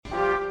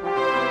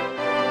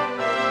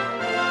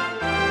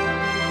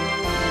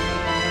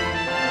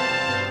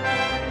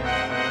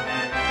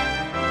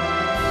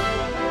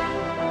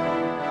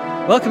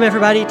Welcome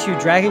everybody to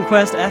Dragon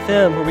Quest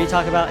FM, where we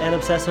talk about and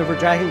obsess over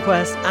Dragon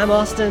Quest. I'm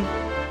Austin.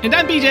 And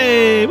I'm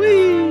BJ.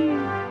 Whee!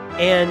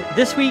 And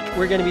this week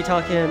we're going to be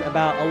talking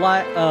about a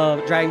lot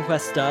of Dragon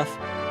Quest stuff.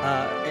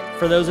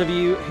 For those of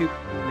you who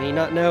may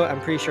not know,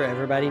 I'm pretty sure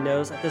everybody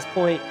knows at this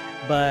point,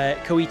 but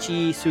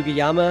Koichi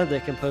Sugiyama, the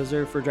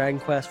composer for Dragon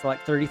Quest for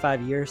like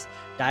 35 years,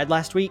 died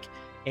last week.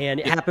 And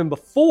it happened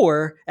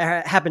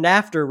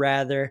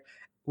after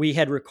we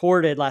had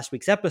recorded last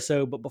week's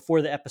episode, but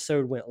before the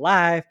episode went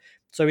live.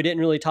 So we didn't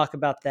really talk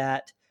about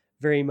that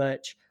very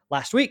much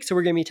last week. So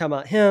we're going to be talking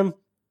about him,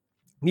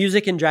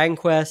 music and Dragon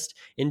Quest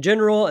in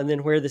general, and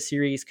then where the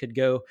series could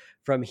go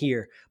from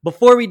here.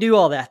 Before we do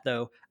all that,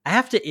 though, I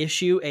have to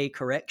issue a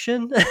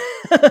correction.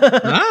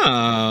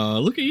 Oh,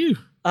 look at you.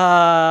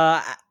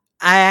 I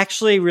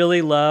actually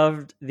really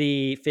loved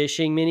the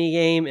fishing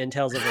minigame in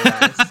Tales of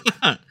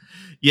Arise.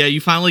 Yeah,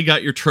 you finally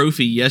got your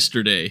trophy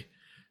yesterday.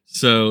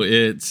 So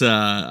it's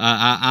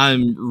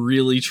I'm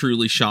really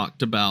truly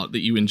shocked about that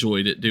you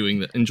enjoyed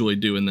doing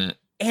that.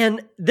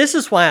 And this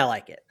is why I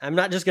like it. I'm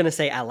not just going to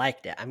say I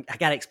liked it. I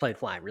got to explain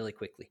why really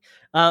quickly.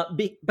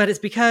 But it's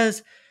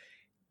because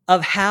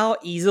of how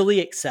easily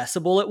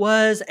accessible it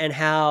was and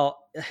how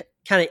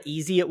kind of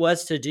easy it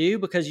was to do,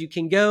 because you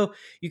can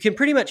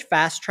pretty much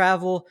fast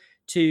travel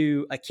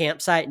to a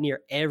campsite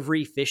near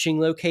every fishing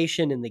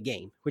location in the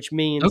game, which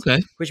means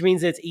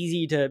it's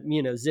easy to,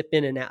 zip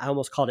in and out. I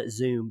almost called it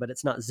Zoom, but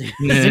it's not Zoom.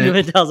 Nah. Zoom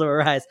and Tales of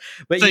Arise.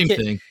 But Same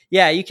thing.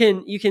 Yeah, you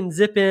can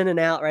zip in and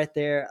out right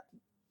there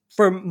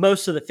for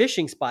most of the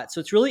fishing spots. So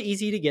it's really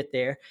easy to get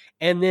there.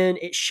 And then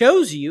it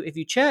shows you, if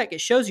you check, it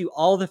shows you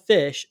all the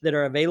fish that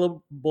are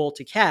available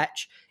to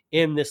catch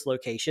in this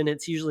location.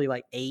 It's usually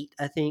like 8,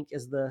 I think,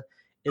 is the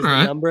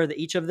number that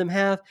each of them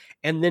have.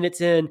 And then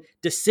it's in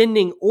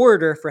descending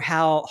order for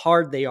how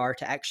hard they are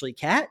to actually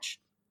catch.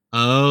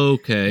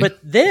 Okay. But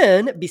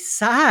then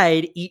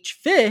beside each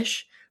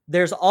fish,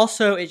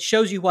 it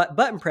shows you what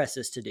button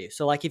presses to do.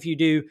 So like if you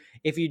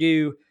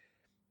do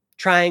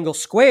triangle,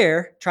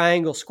 square,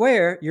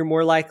 you're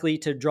more likely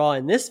to draw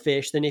in this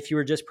fish than if you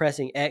were just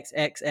pressing X,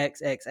 X, X,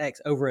 X,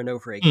 X over and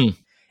over again.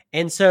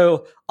 And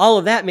so all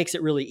of that makes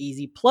it really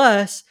easy.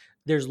 Plus,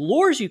 there's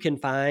lures you can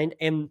find,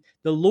 and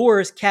the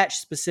lures catch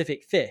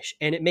specific fish.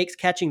 And it makes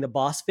catching the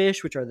boss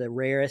fish, which are the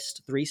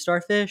rarest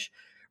 3-star fish,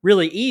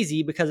 really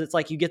easy, because it's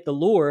like you get the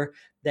lure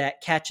that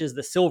catches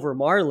the silver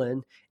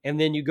marlin, and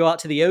then you go out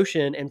to the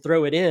ocean and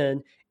throw it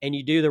in, and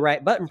you do the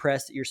right button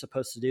press that you're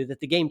supposed to do, that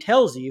the game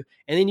tells you,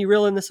 and then you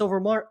reel in the silver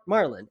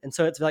marlin. And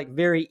so it's like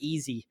very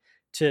easy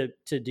to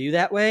do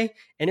that way.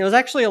 And it was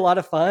actually a lot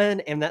of fun.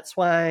 And that's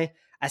why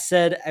I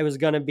said I was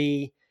going to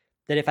be,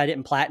 that if I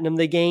didn't platinum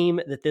the game,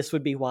 that this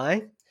would be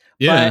why.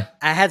 Yeah. But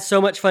I had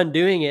so much fun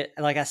doing it.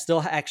 Like I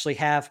still actually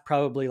have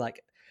probably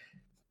like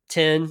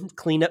 10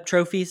 cleanup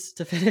trophies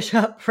to finish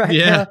up right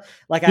now.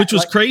 Which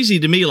was crazy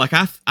to me. Like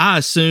I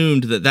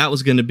assumed that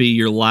was going to be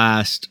your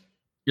last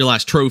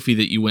trophy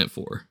that you went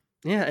for.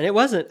 Yeah. And it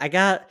wasn't.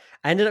 I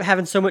ended up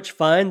having so much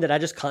fun that I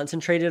just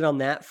concentrated on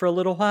that for a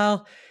little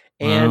while,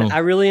 and I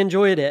really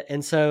enjoyed it.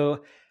 And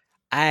so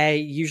I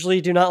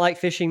usually do not like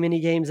fishing mini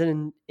games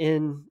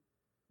in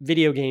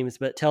video games,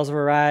 but Tales of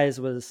Arise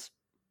was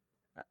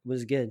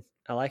good.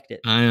 I liked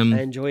it. I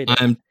enjoyed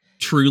it. I'm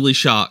truly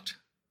shocked.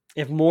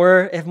 If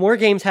more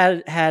games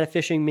had a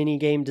fishing mini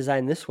game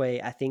designed this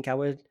way, I think I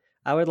would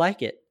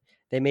like it.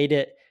 It made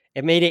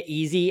it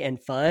easy and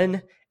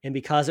fun, and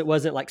because it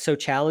wasn't like so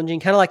challenging,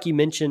 kind of like you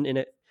mentioned in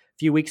a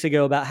few weeks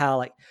ago about how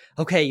like,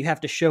 okay, you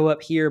have to show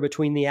up here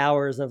between the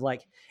hours of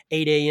like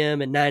 8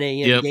 a.m. and 9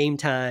 a.m. game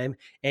time,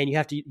 and you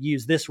have to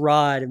use this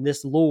rod and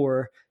this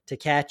lure to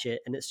catch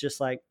it, and it's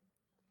just like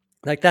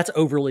that's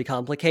overly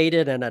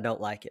complicated, and I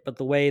don't like it. But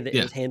the way that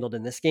it was handled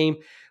in this game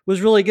was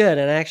really good,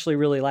 and I actually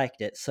really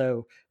liked it.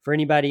 So for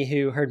anybody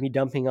who heard me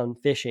dumping on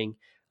fishing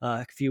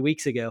a few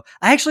weeks ago,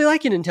 I actually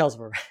like it in Tales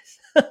of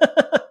Arise.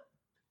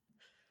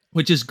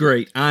 Which is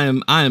great. I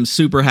am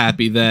super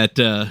happy that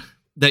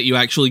you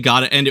actually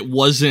got it, and it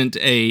wasn't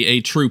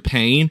a true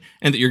pain,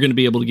 and that you're going to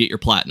be able to get your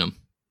platinum.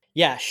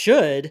 Yeah,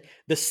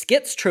 the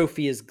skits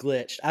trophy is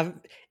glitched.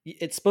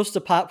 It's supposed to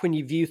pop when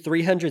you view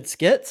 300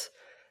 skits.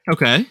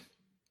 Okay.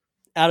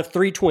 Out of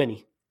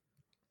 320.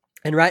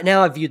 And right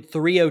now I've viewed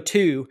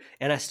 302,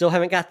 and I still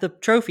haven't got the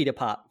trophy to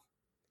pop.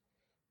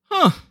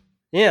 Huh.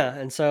 Yeah,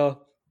 and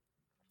so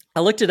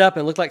I looked it up,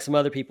 and it looked like some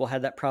other people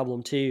had that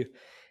problem too.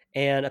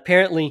 And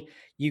apparently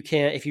you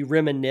can, if you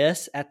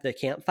reminisce at the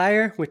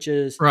campfire, which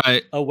is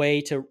a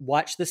way to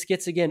watch the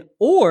skits again,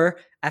 or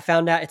I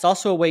found out it's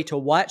also a way to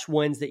watch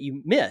ones that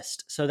you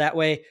missed. So that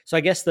way,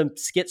 I guess the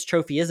skits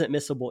trophy isn't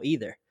missable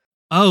either.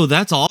 Oh,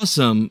 that's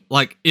awesome.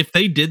 Like, if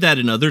they did that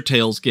in other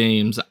Tales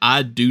games,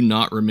 I do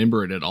not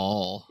remember it at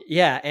all.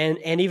 Yeah,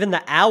 and even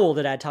the owl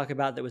that I talk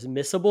about that was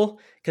missable,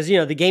 because,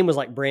 the game was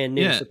like brand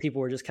new, so people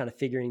were just kind of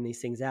figuring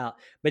these things out.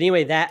 But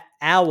anyway, that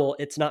owl,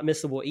 it's not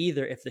missable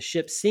either. If the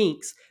ship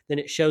sinks, then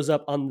it shows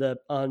up on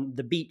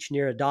the beach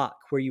near a dock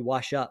where you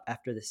wash up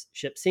after the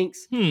ship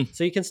sinks.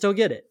 So you can still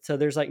get it. So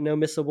there's like no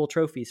missable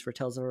trophies for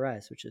Tales of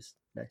Arise, which is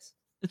nice.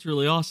 It's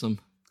really awesome.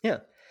 Yeah.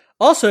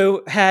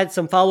 Also had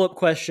some follow-up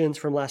questions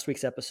from last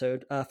week's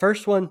episode.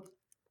 First one,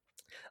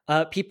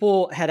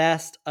 people had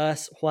asked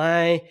us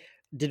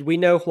did we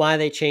know why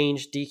they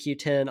changed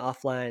DQ10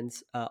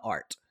 Offline's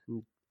art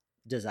and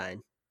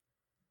design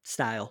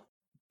style?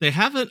 They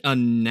haven't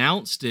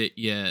announced it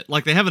yet.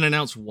 Like, they haven't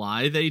announced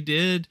why they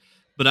did,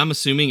 but I'm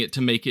assuming it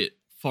to make it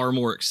far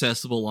more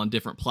accessible on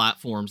different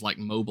platforms like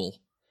mobile,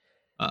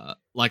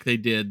 like they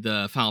did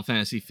the Final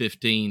Fantasy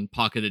 15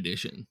 Pocket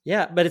Edition.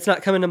 Yeah, but it's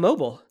not coming to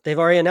mobile. They've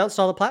already announced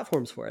all the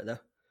platforms for it, though.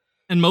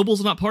 And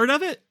mobile's not part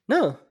of it?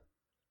 No.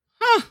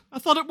 Huh, I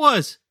thought it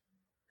was.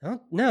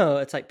 No,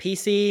 it's like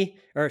PC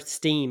or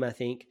Steam, I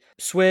think.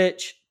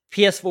 Switch,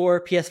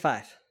 PS4,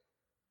 PS5.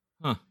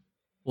 Huh.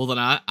 Well, then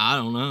I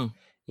don't know.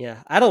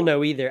 Yeah, I don't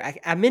know either.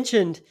 I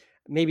mentioned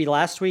maybe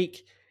last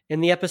week in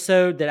the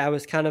episode that I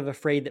was kind of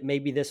afraid that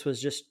maybe this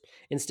was just,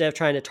 instead of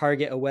trying to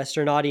target a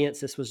Western audience,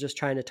 this was just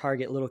trying to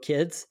target little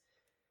kids.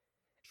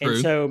 True.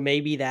 And so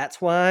maybe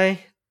that's why.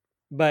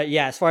 But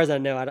yeah, as far as I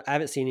know, I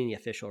haven't seen any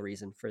official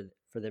reason for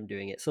them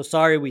doing it. So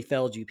sorry we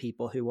failed you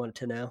people who wanted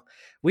to know.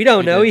 We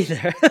don't know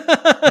either.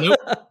 Nope.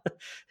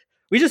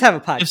 We just have a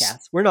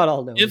podcast. We're not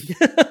all knowing.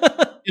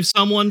 If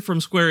someone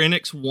from Square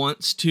Enix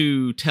wants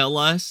to tell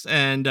us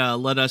and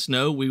let us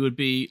know, we would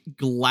be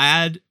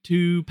glad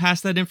to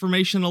pass that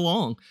information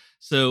along.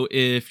 So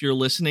if you're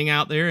listening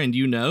out there and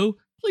you know,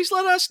 please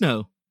let us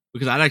know,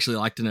 because I'd actually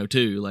like to know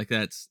too. Like,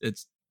 it's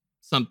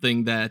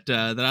something that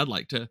I'd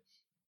like to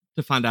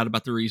find out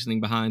about the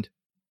reasoning behind.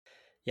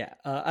 Yeah.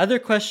 Other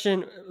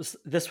question.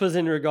 This was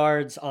in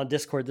regards on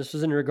Discord. This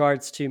was in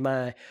regards to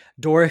my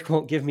Doric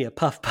won't give me a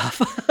puff.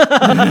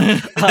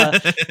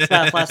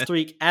 Last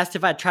week asked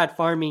if I tried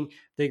farming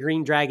the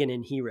green dragon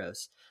in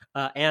Heroes.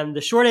 And the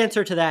short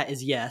answer to that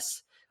is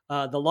yes.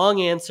 The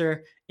long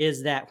answer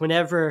is that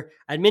whenever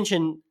I'd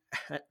mentioned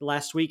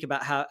last week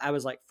about how I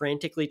was like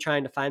frantically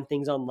trying to find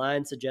things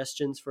online,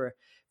 suggestions for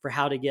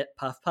how to get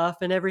puff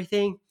and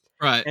everything.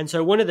 Right. And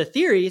so one of the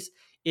theories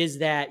is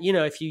that, you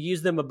know, if you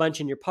use them a bunch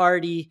in your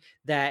party,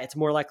 that it's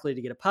more likely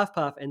to get a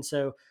puff. And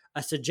so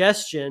a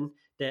suggestion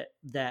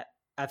that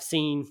I've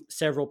seen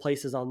several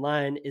places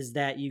online is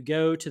that you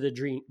go to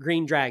the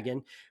green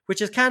dragon,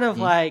 which is kind of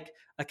like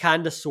a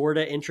kind of sort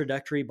of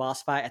introductory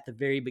boss fight at the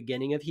very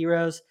beginning of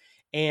Heroes.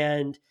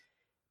 And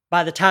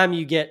by the time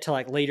you get to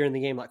like later in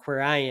the game, like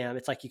where I am,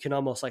 it's like you can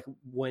almost like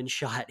one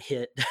shot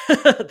hit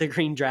the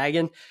green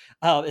dragon.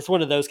 It's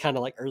one of those kind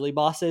of like early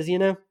bosses, you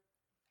know?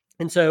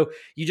 And so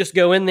you just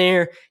go in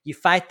there, you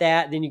fight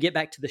that, then you get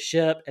back to the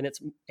ship,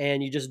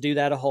 and you just do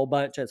that a whole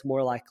bunch. And it's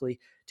more likely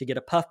to get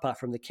a puff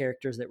from the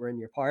characters that were in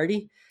your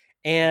party.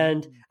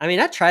 And I mean,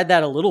 I tried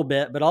that a little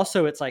bit, but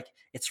also it's like,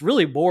 it's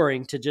really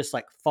boring to just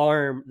like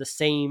farm the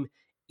same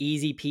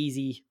easy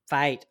peasy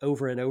fight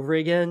over and over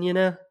again, you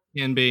know?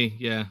 Can be,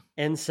 yeah.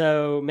 And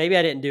so maybe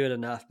I didn't do it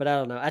enough, but I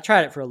don't know. I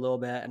tried it for a little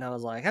bit and I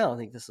was like, I don't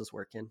think this is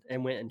working,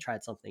 and went and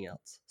tried something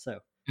else.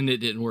 And it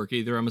didn't work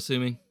either, I'm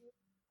assuming.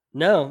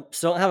 No,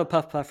 still don't have a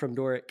puff from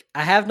Doric.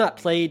 I haven't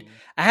played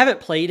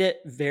it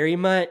very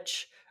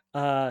much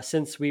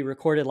since we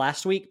recorded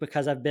last week,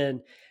 because I'm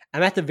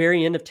at the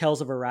very end of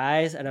Tales of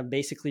Arise, and I'm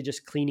basically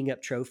just cleaning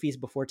up trophies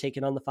before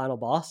taking on the final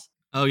boss.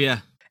 Oh yeah.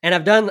 And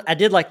I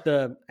did like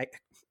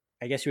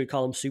I guess you would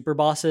call them super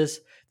bosses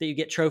that you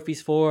get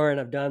trophies for. And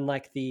I've done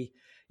like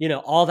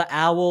all the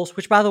owls,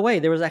 which by the way,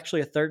 there was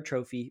actually a third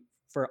trophy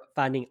for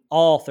finding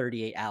all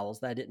 38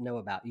 owls that I didn't know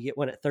about. You get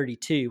one at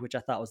 32, which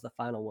I thought was the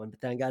final one, but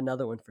then I got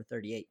another one for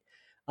 38.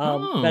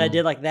 But I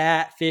did like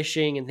that,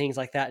 fishing and things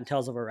like that in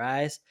Tales of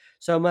Arise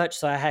so much.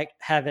 So I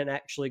haven't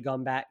actually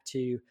gone back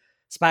to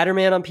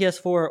Spider-Man on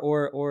PS4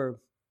 or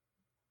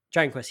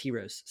Dragon Quest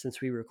Heroes since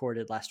we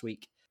recorded last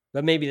week.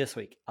 But maybe this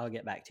week I'll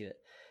get back to it.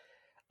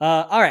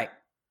 All right.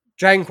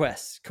 Dragon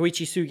Quest,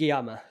 Koichi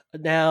Sugiyama.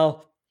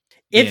 Now,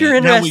 if you're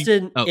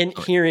interested in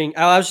hearing,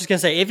 I was just going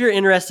to say, if you're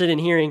interested in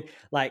hearing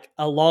like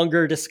a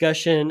longer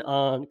discussion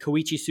on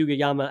Koichi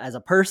Sugiyama as a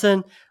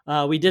person,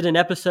 we did an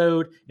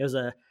episode. It was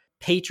a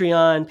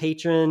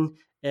patron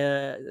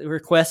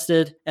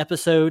requested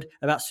episode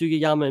about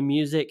Sugiyama and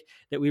music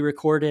that we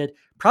recorded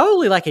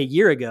probably like a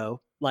year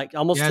ago, like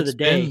almost to the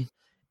day.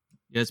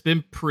 It's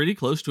been pretty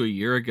close to a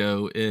year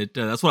ago.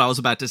 That's what I was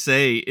about to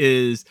say,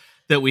 is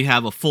that we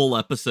have a full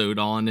episode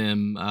on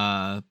him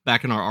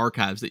back in our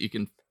archives that you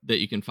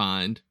can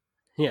find.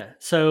 Yeah,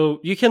 so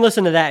you can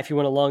listen to that if you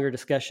want a longer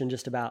discussion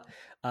just about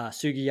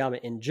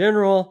Sugiyama in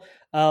general.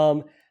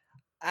 I'm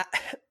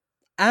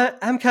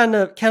kind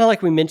of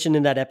like we mentioned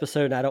in that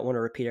episode, and I don't want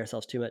to repeat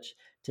ourselves too much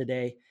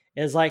today.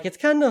 Is like, it's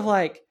kind of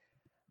like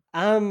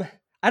I don't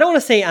want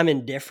to say I'm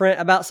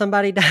indifferent about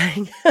somebody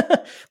dying,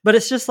 but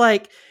it's just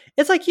like,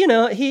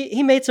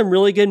 he made some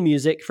really good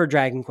music for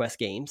Dragon Quest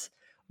games,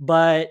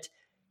 but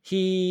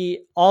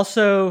he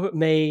also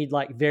made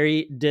like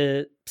very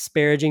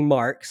disparaging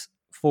marks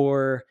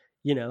for,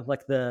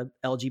 like the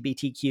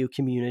LGBTQ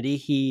community.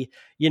 He,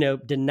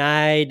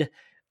 denied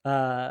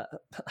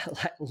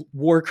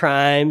war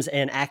crimes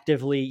and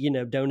actively,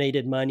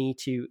 donated money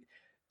to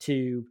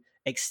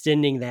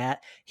extending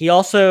that. He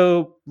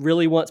also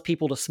really wants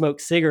people to smoke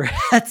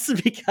cigarettes He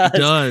because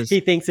does. he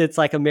thinks it's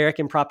like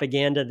American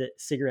propaganda that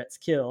cigarettes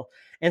kill.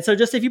 And so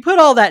just if you put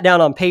all that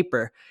down on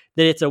paper,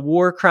 that it's a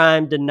war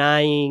crime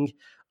denying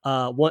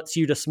wants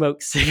you to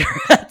smoke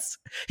cigarettes.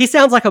 He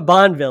sounds like a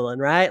Bond villain,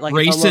 right? Like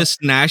Racist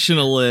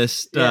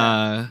nationalist.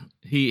 Yeah.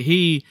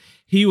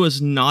 He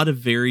was not a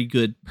very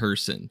good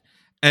person.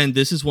 And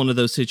this is one of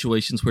those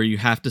situations where you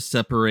have to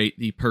separate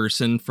the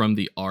person from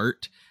the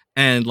art.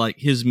 And like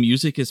his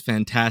music is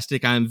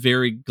fantastic. I'm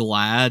very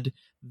glad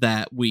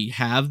that we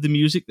have the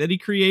music that he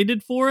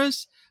created for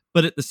us.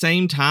 But at the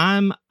same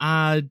time,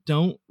 I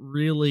don't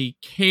really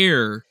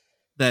care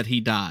that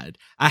he died.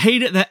 I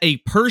hate it that a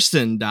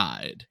person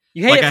died.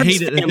 You hate Like it for I his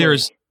hate it that family.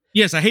 there's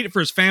yes, I hate it for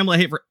his family. I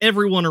hate it for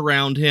everyone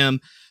around him.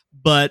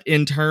 But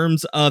in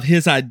terms of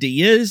his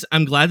ideas,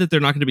 I'm glad that they're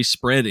not going to be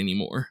spread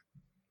anymore.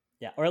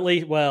 Yeah, or at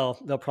least, well,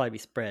 they'll probably be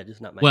spread.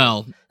 It's not my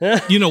Well,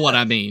 you know what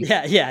I mean.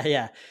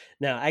 Yeah.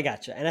 No, I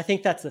gotcha. And I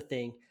think that's the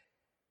thing.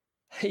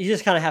 You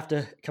just kind of have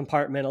to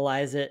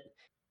compartmentalize it.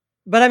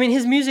 But I mean,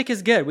 his music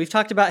is good. We've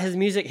talked about his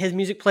music. His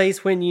music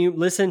plays when you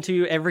listen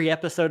to every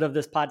episode of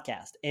this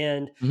podcast.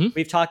 And Mhm.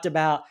 we've talked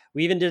about,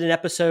 we even did an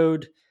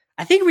episode.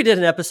 I think we did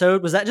an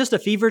episode. Was that just a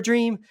fever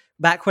dream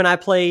back when I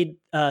played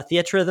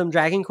Theatrhythm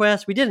Dragon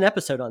Quest? We did an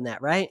episode on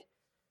that, right?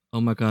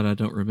 Oh my God, I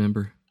don't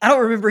remember. I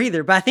don't remember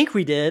either, but I think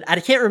we did. I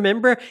can't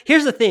remember.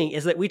 Here's the thing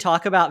is that we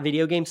talk about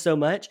video games so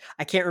much.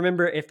 I can't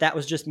remember if that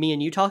was just me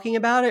and you talking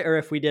about it or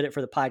if we did it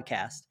for the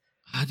podcast.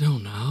 I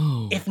don't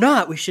know. If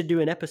not, we should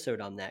do an episode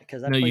on that.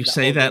 Because No, you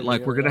say that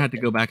like we're going to have to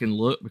go back and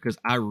look because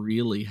I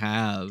really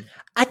have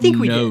I think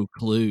we no did.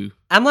 clue.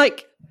 I'm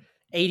like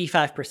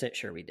 85%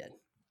 sure we did.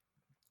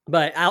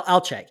 But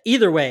I'll check.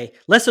 Either way,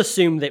 let's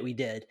assume that we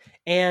did.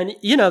 And,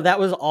 you know, that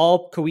was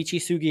all Koichi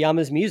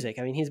Sugiyama's music.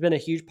 I mean, he's been a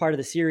huge part of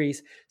the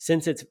series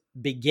since its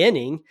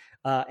beginning.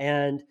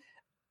 And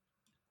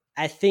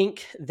I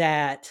think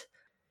that,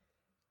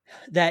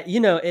 you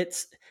know,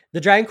 it's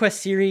the Dragon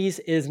Quest series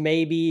is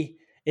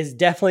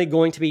definitely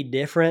going to be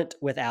different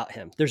without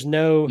him. There's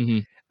no,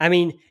 Mhm. I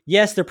mean,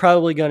 yes, they're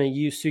probably going to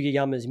use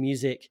Sugiyama's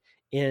music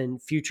in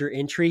future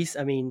entries.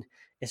 I mean,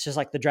 it's just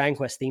like the Dragon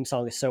Quest theme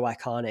song is so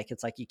iconic.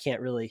 It's like you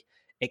can't really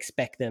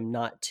expect them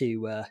not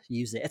to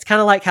use it. It's kind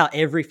of like how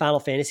every Final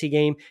Fantasy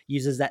game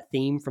uses that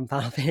theme from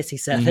Final Fantasy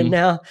VII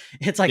now.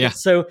 It's like Yeah.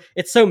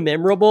 it's so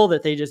memorable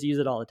that they just use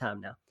it all the time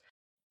now.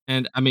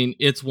 And I mean,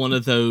 it's one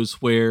of those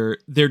where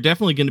they're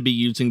definitely going to be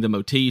using the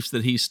motifs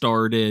that he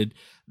started,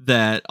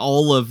 that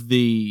all of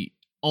the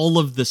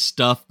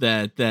stuff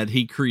that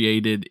he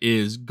created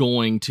is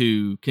going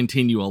to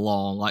continue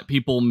along. Like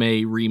people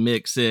may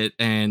remix it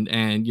and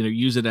you know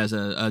use it as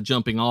a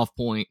jumping off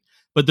point,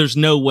 but there's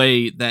no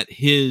way that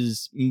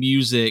his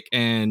music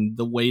and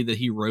the way that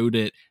he wrote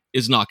it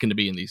is not going to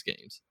be in these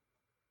games.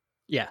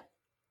 Yeah.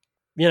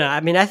 You know, I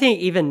mean, I think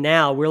even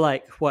now we're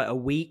like, what,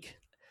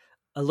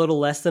 a little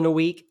less than a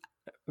week,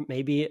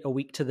 maybe a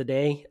week to the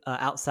day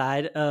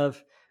outside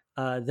of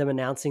them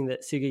announcing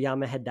that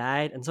Sugiyama had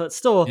died. And so it's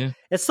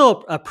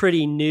still a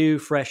pretty new,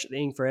 fresh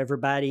thing for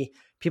everybody.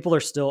 People are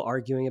still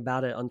arguing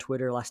about it on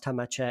Twitter. Last time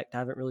I checked, I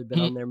haven't really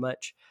been on there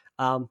much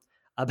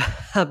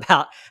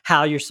about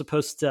how you're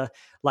supposed to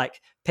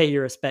like pay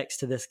your respects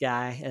to this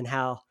guy and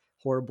how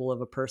horrible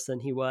of a person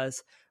he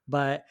was.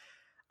 But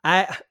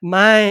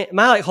my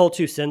like whole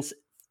 2 cents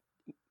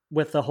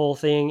with the whole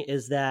thing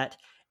is that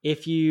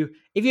if you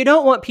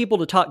don't want people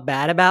to talk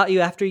bad about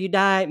you after you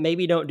die,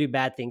 maybe don't do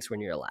bad things when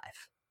you're alive.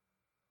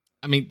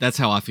 I mean, that's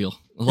how I feel.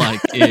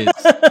 Like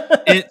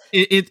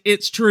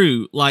it's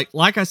true.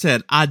 Like I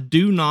said, I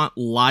do not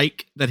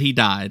like that he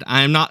died.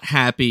 I am not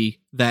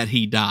happy that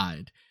he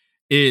died.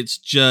 It's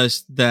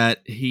just that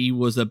he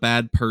was a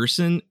bad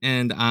person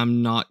and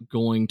I'm not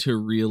going to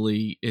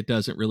really, it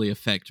doesn't really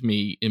affect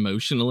me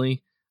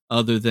emotionally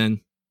other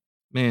than,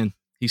 man,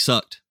 he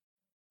sucked.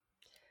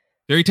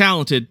 Very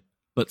talented,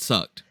 but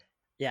sucked.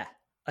 Yeah.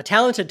 A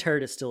talented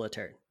turd is still a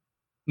turd.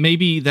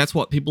 Maybe that's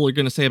what people are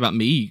going to say about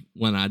me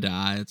when I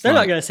die. They're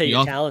not going to say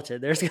you're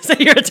talented. They're just going to say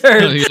you're a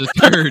turd. No, he's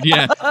a turd,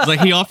 yeah. It's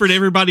like he offered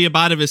everybody a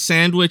bite of his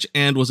sandwich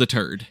and was a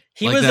turd.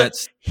 He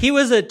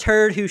was a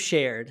turd who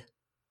shared.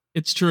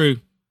 It's true.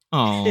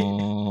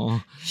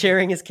 Aww.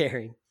 Sharing is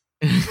caring.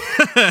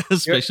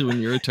 Especially when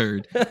you're a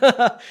turd.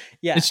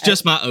 Yeah. It's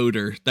just my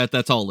odor.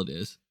 That's all it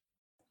is.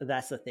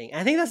 That's the thing.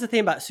 I think that's the thing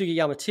about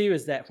Sugiyama too,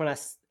 is that when I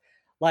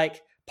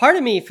like, part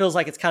of me feels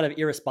like it's kind of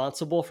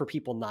irresponsible for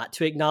people not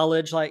to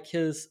acknowledge like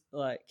his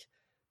like,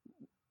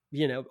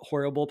 you know,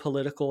 horrible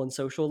political and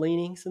social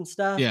leanings and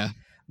stuff. Yeah.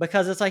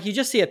 Because it's like you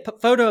just see a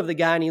photo of the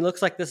guy and he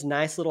looks like this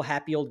nice little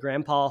happy old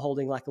grandpa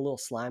holding like a little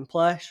slime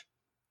plush.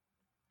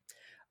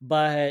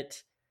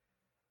 But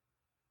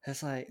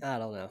it's like, I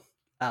don't know,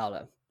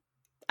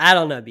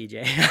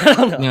 BJ. I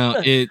don't know.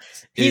 No,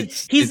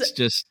 it's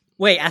just.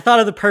 Wait, I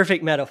thought of the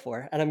perfect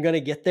metaphor and I'm going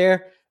to get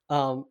there.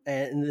 And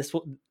this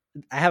will,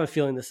 I have a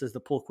feeling this is the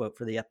pull quote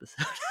for the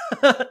episode.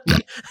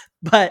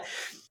 But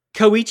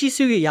Koichi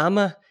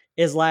Sugiyama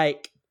is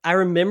like, I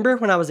remember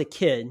when I was a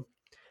kid,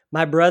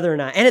 my brother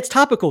and I, and it's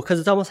topical because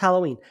it's almost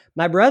Halloween.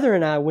 My brother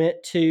and I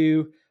went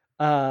to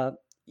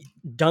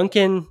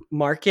Duncan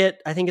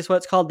Market, I think is what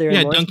it's called there in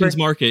Lawrenceburg. Duncan's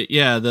Market.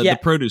 Yeah, the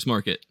produce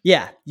market.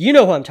 Yeah, you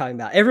know what I'm talking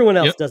about. Everyone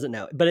else Yep. doesn't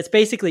know it, but it's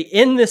basically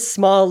in this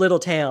small little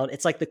town.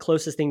 It's like the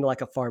closest thing to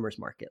like a farmer's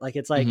market. Like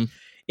it's like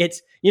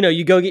it's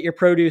you go get your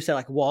produce at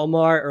like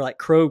Walmart or like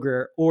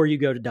Kroger, or you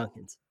go to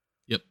Duncan's.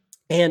 Yep.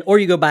 Or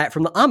you go buy it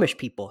from the Amish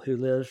people who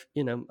live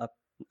up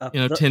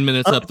 10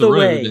 minutes up the road.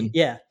 way. And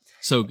yeah,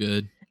 so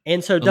good.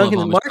 And so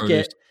Duncan's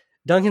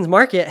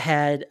Market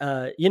had,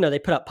 they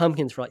put up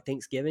pumpkins for like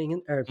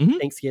Thanksgiving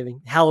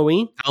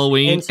Halloween.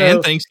 And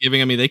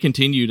Thanksgiving. I mean, they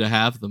continue to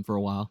have them for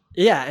a while.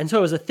 Yeah. And so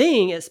it was a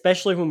thing,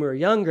 especially when we were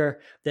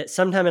younger, that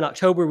sometime in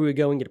October we would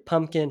go and get a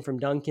pumpkin from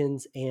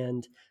Duncan's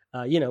and,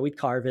 we'd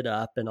carve it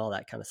up and all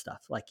that kind of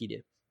stuff like you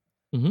do.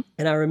 Mm-hmm.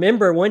 And I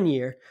remember one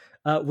year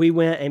we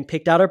went and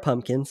picked out our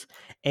pumpkins,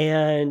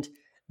 and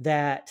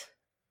that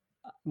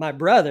my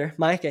brother,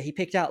 Micah, he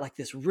picked out like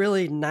this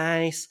really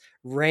nice,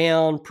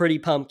 round, pretty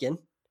pumpkin.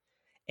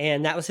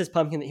 And that was his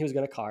pumpkin that he was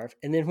going to carve.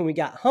 And then when we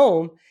got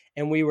home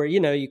and we were,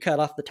 you cut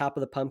off the top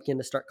of the pumpkin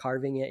to start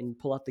carving it and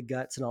pull out the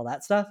guts and all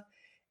that stuff.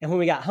 And when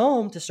we got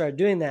home to start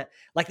doing that,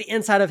 like the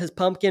inside of his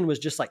pumpkin was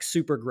just like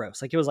super gross.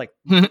 Like it was like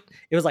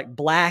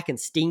black and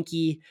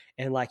stinky.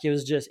 And like, it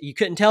was just, you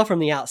couldn't tell from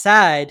the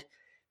outside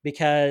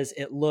because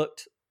it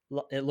looked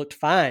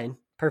fine,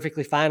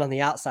 perfectly fine on the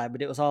outside,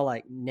 but it was all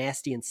like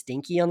nasty and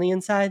stinky on the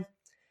inside.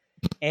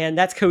 And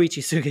that's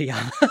Koichi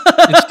Sugiyama.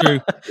 It's true.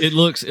 It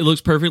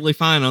looks perfectly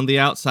fine on the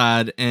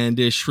outside and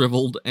is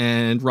shriveled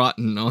and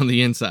rotten on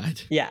the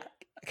inside. Yeah.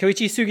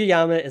 Koichi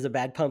Sugiyama is a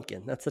bad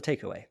pumpkin. That's the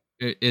takeaway.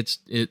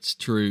 It's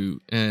true.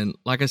 And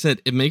like I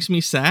said, it makes me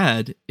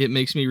sad. It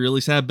makes me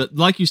really sad. But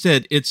like you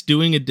said, it's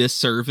doing a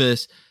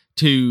disservice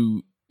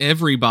to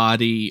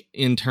everybody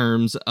in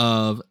terms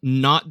of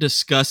not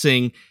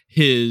discussing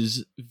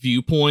his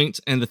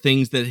viewpoints and the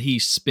things that he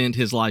spent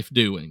his life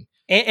doing.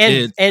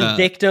 And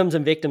victims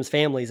and victims'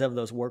 families of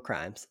those war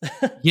crimes.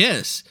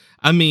 Yes.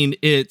 I mean,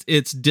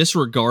 it's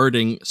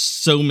disregarding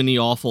so many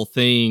awful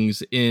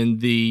things in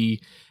the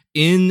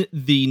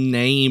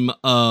name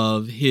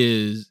of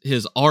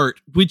his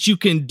art, which you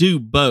can do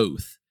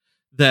both.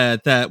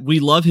 That we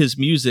love his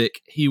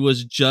music. He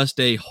was just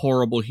a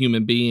horrible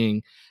human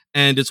being.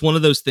 And it's one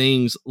of those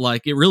things,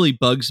 like, it really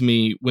bugs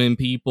me when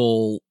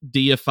people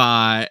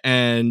deify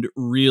and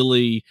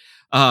really,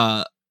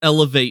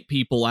 elevate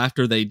people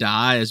after they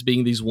die as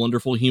being these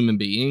wonderful human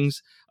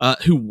beings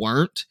who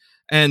weren't,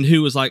 and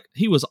who was like,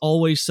 he was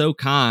always so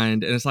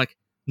kind. And it's like,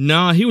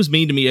 nah, he was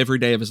mean to me every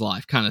day of his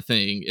life kind of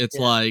thing. It's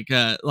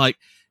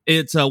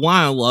it's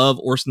why I love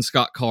Orson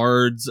Scott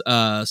Card's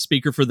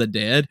Speaker for the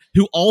Dead,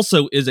 who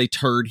also is a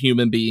turd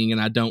human being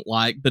and I don't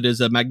like, but is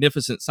a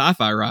magnificent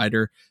sci-fi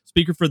writer.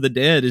 Speaker for the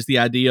Dead is the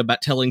idea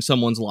about telling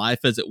someone's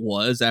life as it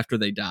was after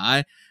they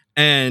die.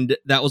 And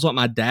that was what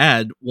my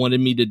dad wanted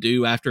me to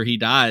do after he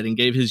died, and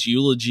gave his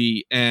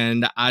eulogy.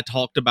 And I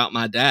talked about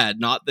my dad,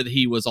 not that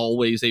he was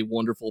always a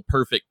wonderful,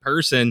 perfect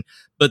person,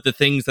 but the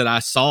things that I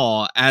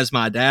saw as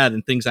my dad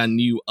and things I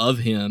knew of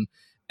him.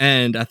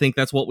 And I think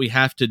that's what we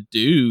have to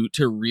do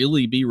to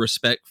really be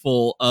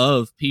respectful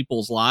of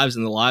people's lives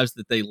and the lives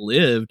that they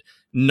lived,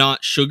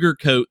 not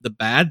sugarcoat the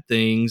bad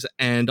things,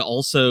 and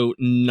also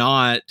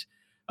not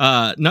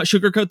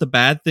sugarcoat the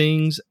bad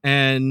things,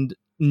 and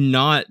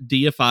not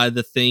deify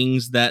the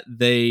things that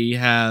they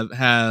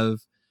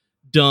have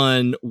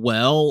done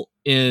well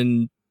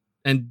in,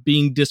 and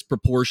being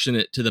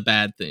disproportionate to the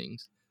bad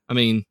things. I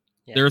mean,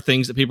 there are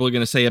things that people are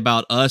going to say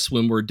about us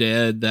when we're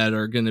dead that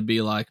are going to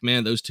be like,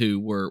 man, those two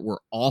were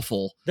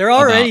awful. They're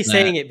already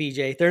saying it,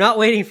 BJ. They're not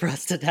waiting for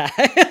us to die.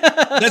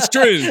 That's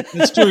true.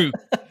 That's true.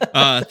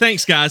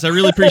 Thanks, guys. I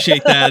really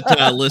appreciate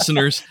that,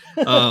 listeners.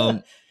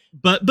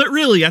 But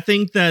really, I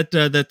think that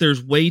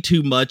there's way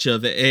too much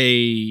of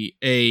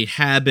a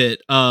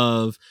habit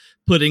of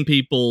putting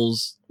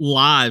people's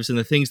lives and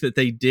the things that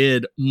they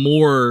did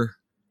more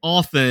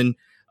often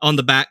on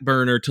the back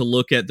burner to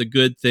look at the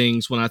good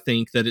things, when I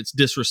think that it's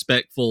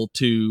disrespectful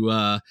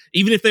to,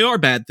 even if they are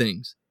bad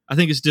things, I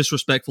think it's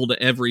disrespectful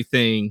to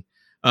everything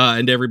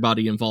and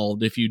everybody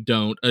involved if you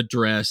don't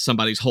address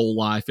somebody's whole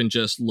life and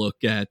just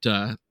look at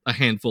a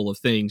handful of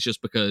things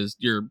just because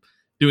you're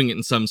doing it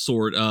in some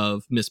sort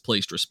of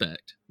misplaced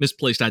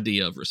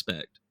idea of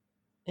respect.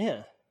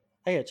 Yeah,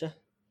 I getcha.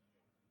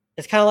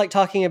 It's kind of like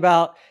talking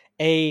about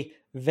a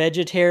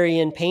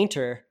vegetarian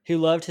painter who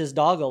loved his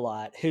dog a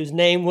lot, whose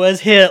name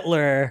was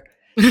Hitler.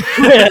 What?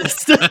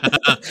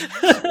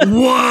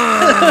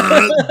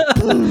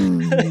 Boom!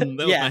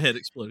 That was my head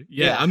exploding.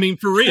 Yeah, I mean,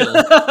 for real.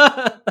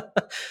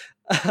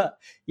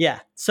 Yeah.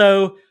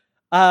 So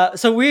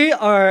we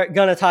are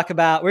going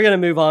to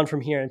move on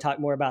from here and talk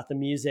more about the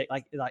music,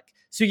 like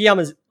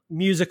Sugiyama's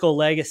musical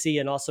legacy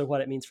and also what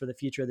it means for the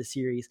future of the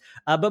series.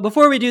 But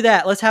before we do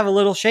that, let's have a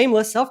little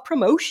shameless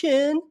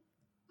self-promotion.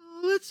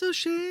 Oh, it's so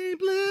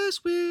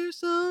shameless. We're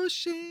so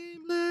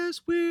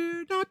shameless.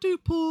 We're not too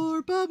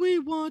poor, but we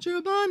want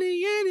your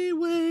money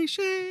anyway.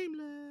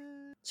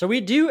 Shameless. So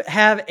we do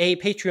have a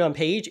Patreon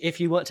page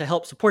if you want to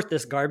help support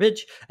this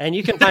garbage. And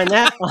you can find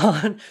that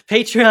on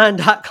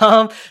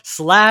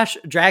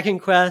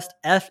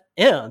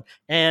patreon.com/DragonQuestFM.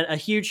 And a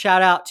huge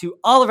shout out to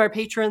all of our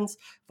patrons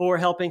for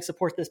helping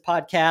support this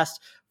podcast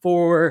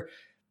for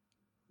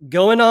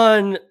going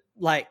on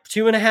like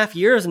 2.5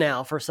 years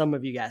now for some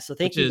of you guys. So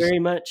thank you very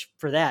much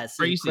for that. It's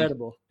crazy.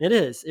 Incredible. It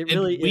is. It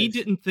really is.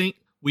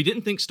 We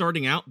didn't think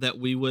starting out that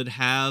we would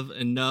have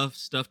enough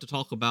stuff to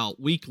talk about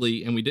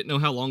weekly, and we didn't know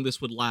how long this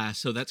would last.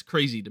 So that's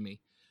crazy to me.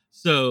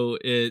 So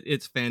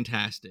it's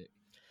fantastic.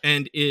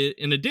 And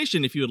in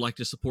addition, if you would like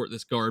to support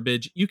this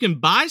garbage, you can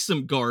buy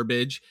some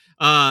garbage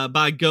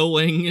by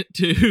going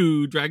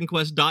to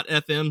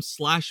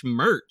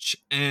dragonquest.fm/merch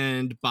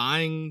and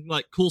buying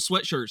like cool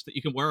sweatshirts that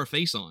you can wear our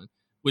face on,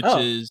 which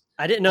is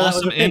I didn't know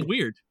awesome that was a thing. and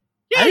weird.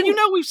 Yeah,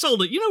 we've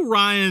sold it.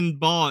 Ryan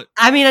bought.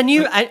 I mean, I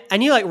knew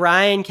like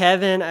Ryan,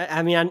 Kevin.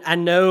 I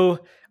know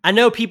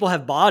people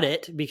have bought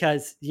it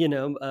because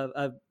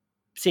of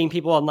seeing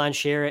people online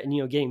share it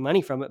and getting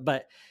money from it.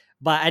 But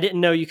I didn't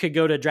know you could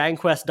go to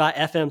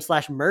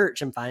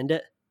dragonquest.fm/merch and find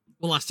it.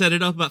 Well, I set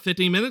it up about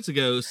 15 minutes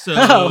ago, so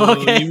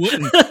okay. You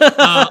wouldn't.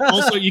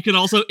 Also, you can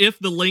if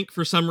the link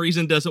for some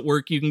reason doesn't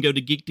work, you can go to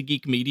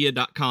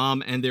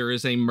geek2geekmedia.com and there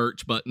is a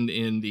merch button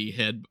in the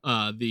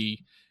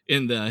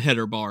in the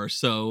header bar,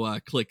 so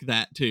click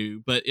that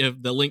too. But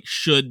if the link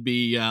should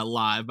be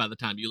live by the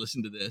time you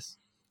listen to this.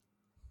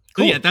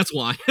 Cool. So yeah, that's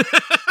why.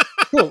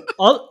 Cool.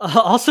 I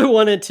also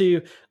wanted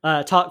to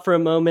talk for a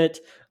moment.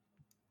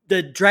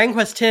 The Dragon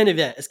Quest X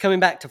event is coming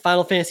back to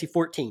Final Fantasy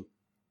XIV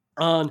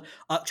on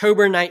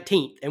October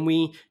 19th. And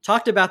we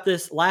talked about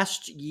this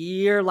last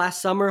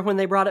summer when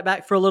they brought it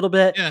back for a little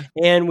bit. Yeah.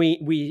 And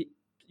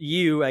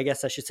you, I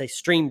guess I should say,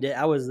 streamed it.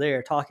 I was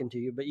there talking to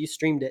you, but you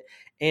streamed it.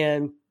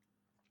 And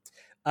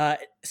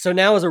so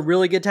now is a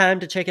really good time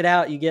to check it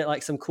out. You get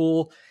like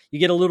you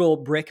get a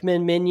little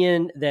Brickman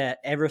minion that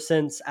ever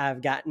since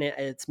I've gotten it,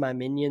 it's my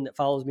minion that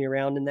follows me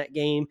around in that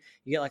game.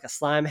 You get like a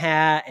slime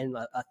hat and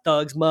a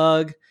Thug's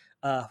mug,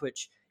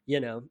 which,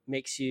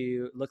 makes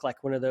you look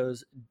like one of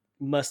those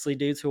muscly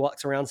dudes who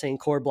walks around saying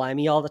core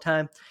blimey all the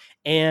time.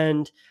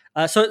 And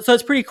so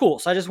it's pretty cool.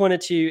 So I just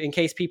wanted to, in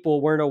case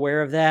people weren't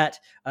aware of that,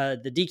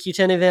 the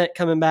DQ10 event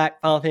coming back,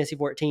 Final Fantasy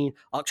XIV,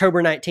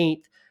 October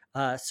 19th.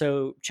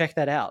 So check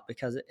that out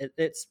because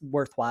it's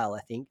worthwhile.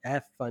 I think I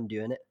have fun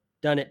doing it.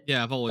 Done it.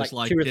 Yeah, I've always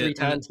liked 2 or 3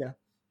 times now.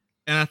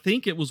 And I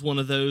think it was one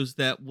of those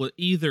that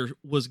either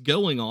was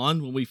going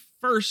on when we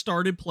first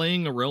started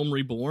playing A Realm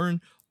Reborn,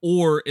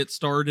 or it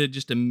started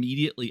just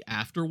immediately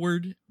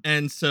afterward.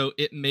 And so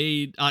it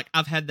made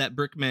I've had that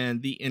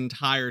Brickman the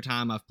entire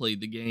time I've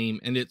played the game,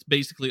 and it's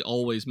basically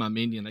always my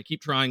minion. I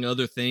keep trying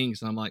other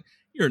things, and I'm like,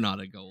 you're not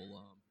a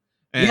golem.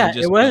 And yeah,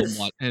 just it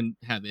was. And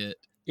have it.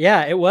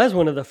 Yeah, it was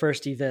one of the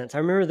first events. I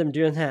remember them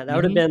doing that. That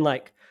would have been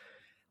like, I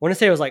want to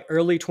say it was like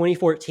early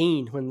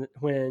 2014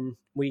 when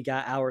we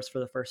got ours for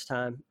the first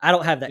time. I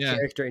don't have that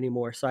character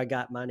anymore, so I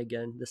got mine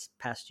again this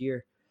past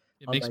year.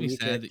 It makes me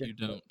sad that you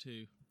don't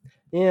too.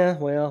 Yeah,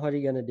 well, what are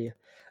you gonna do?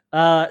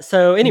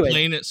 So anyway, I'm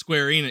playing at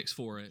Square Enix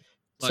for it.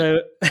 Like, so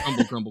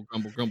grumble.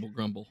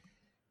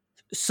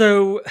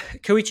 So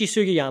Koichi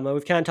Sugiyama,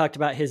 we've kind of talked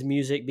about his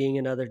music being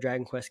in other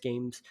Dragon Quest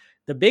games.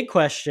 The big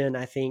question,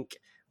 I think,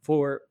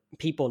 for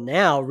people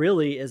now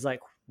really is like,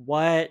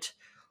 what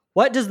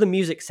does the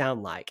music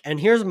sound like? And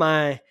here's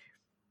my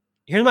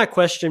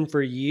question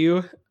for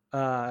you,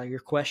 your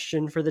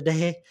question for the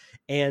day,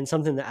 and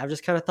something that I've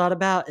just kind of thought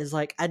about is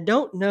like, I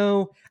don't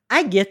know.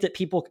 I get that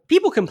people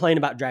complain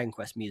about Dragon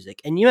Quest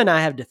music, and you and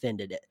I have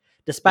defended it.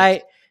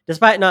 Despite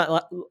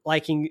not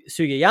liking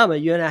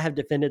Sugiyama, you and I have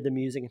defended the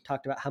music and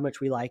talked about how much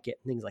we like it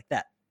and things like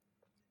that.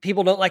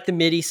 People don't like the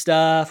MIDI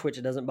stuff, which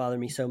it doesn't bother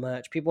me so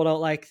much. People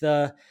don't like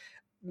the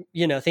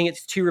think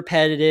it's too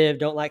repetitive,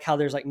 don't like how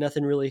there's like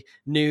nothing really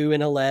new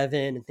in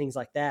 11 and things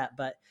like that.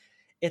 But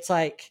it's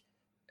like,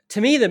 to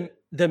me,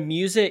 the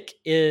music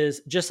is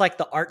just like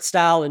the art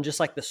style and just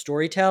like the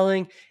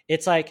storytelling.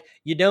 It's like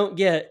you don't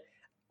get,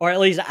 or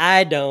at least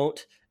I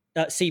don't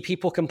see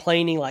people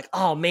complaining like,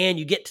 oh man,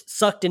 you get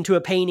sucked into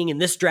a painting in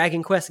this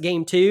Dragon Quest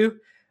game too.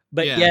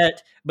 But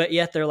yet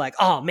they're like,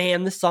 oh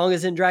man, this song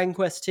is in Dragon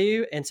Quest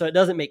 2. And so it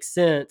doesn't make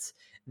sense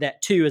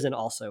that 2 isn't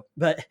also,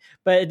 but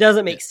it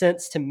doesn't make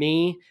sense to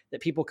me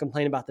that people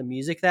complain about the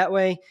music that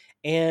way.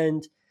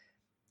 And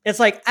it's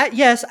like,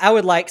 yes, I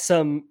would like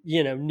some,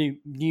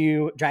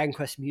 new Dragon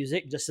Quest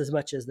music just as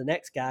much as the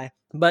next guy,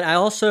 but I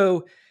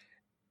also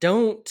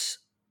don't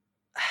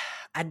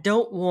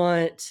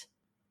want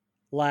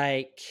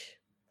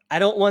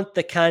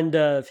the kind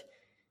of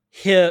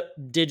hip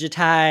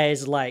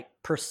digitized like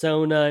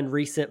Persona and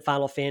recent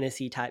Final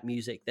Fantasy type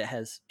music that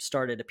has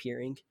started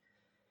appearing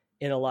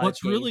in a lot of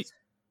games.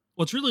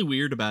 What's really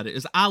weird about it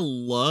is I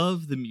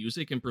love the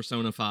music in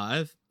Persona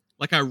 5.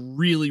 Like I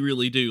really,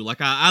 really do. Like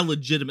I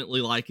legitimately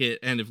like it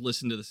and have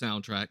listened to the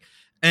soundtrack.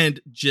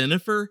 And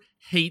Jennifer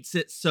hates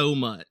it so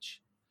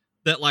much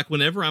that like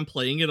whenever I'm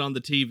playing it on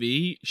the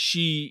TV,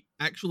 she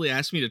actually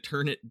asked me to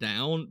turn it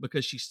down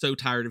because she's so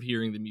tired of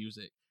hearing the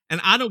music.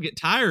 and I don't get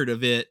tired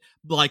of it.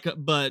 But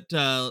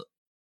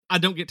I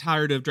don't get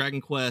tired of Dragon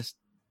Quest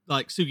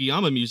like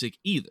Sugiyama music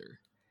either.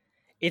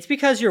 It's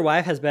because your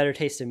wife has better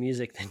taste in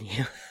music than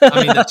you.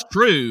 I mean, that's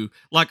true.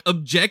 Like,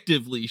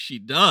 objectively, she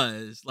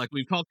does. Like,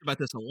 we've talked about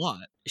this a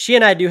lot. She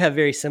and I do have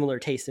very similar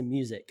taste in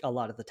music a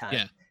lot of the time.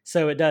 Yeah.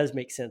 So it does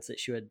make sense that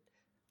she would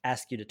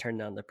ask you to turn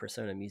down the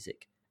Persona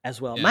music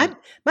as well. Yeah.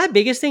 My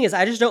biggest thing is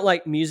I just don't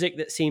like music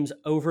that seems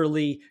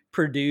overly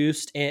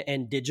produced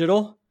and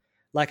digital.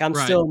 Like, I'm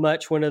still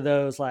much one of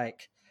those,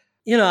 like,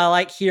 I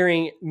like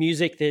hearing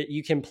music that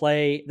you can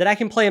play, that I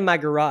can play in my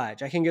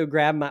garage. I can go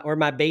grab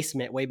my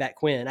basement way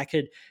back when. I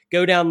could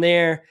go down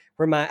there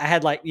where I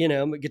had like,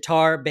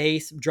 guitar,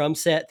 bass, drum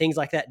set, things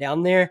like that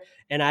down there.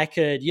 And I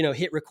could,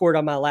 hit record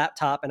on my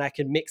laptop and I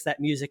could mix that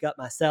music up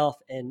myself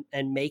and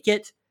make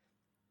it.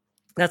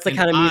 That's the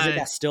kind of music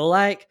I still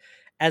like,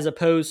 as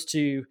opposed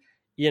to,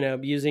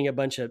 using a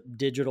bunch of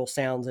digital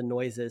sounds and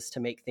noises to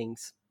make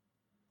things.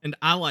 And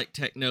I like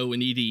techno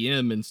and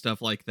EDM and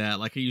stuff like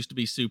that. Like, I used to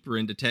be super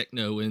into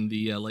techno in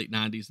the late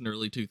 90s and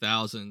early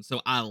 2000s.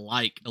 So I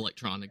like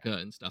electronica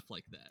and stuff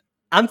like that.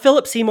 I'm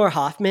Philip Seymour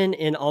Hoffman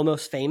in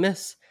Almost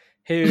Famous,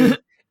 who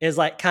is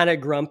like kind of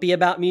grumpy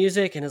about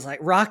music and is like,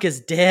 rock is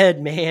dead,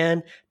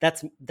 man.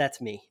 That's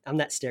me. I'm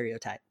that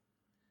stereotype.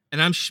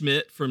 And I'm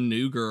Schmidt from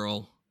New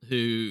Girl,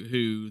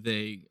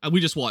 we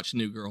just watched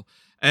New Girl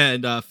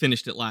and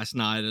finished it last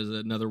night as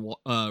another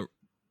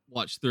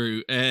watch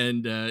through,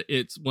 and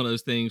it's one of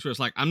those things where it's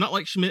like, I'm not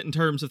like Schmidt in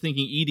terms of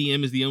thinking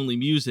EDM is the only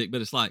music,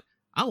 but it's like,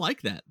 I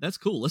like that. That's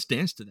cool. Let's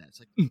dance to that. It's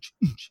like,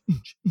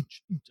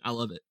 I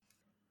love it.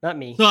 Not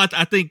me. So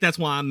I think that's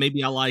why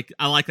maybe I like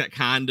that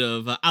kind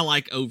of I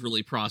like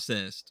overly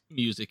processed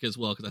music as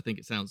well, because I think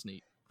it sounds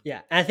neat. Yeah,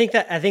 and I think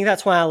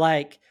that's why I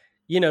like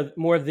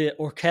more of the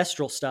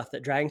orchestral stuff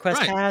that Dragon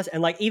Quest has,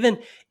 and like even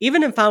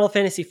in Final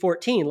Fantasy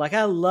 14, like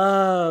I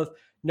love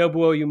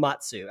Nobuo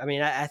Uematsu. I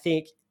mean, I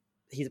think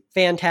he's a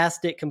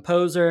fantastic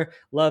composer,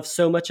 love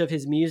so much of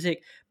his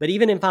music. But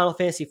even in Final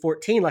Fantasy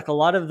 14, like a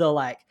lot of the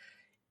like,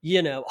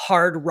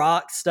 hard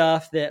rock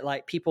stuff that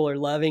like people are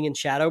loving in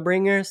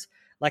Shadowbringers,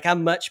 like I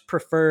much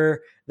prefer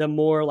the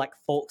more like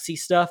folksy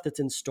stuff that's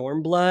in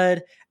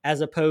Stormblood,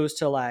 as opposed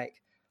to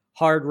like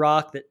hard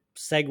rock that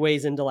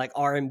segues into like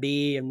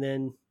R&B, and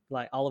then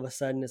like all of a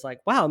sudden it's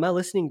like, wow, am I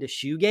listening to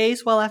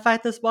shoegaze while I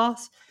fight this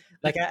boss?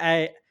 Like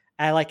I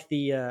like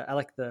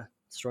the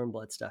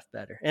Stormblood stuff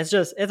better. And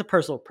it's a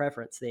personal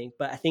preference thing,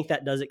 but I think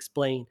that does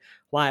explain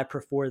why I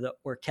prefer the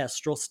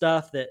orchestral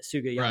stuff that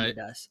Sugiyama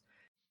does.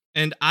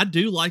 And I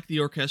do like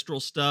the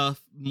orchestral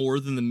stuff more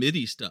than the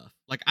MIDI stuff.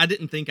 Like, I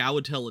didn't think I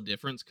would tell a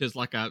difference, because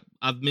like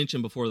I've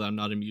mentioned before that I'm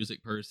not a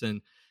music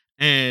person,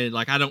 and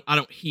like I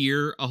don't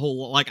hear a whole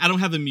lot. Like, I don't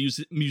have a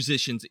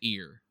musician's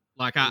ear.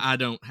 Like I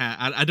don't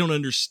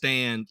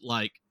understand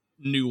like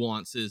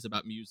nuances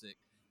about music.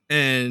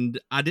 And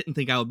I didn't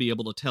think I would be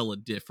able to tell a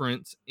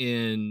difference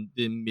in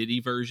the MIDI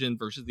version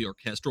versus the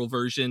orchestral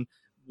version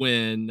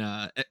when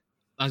I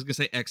was going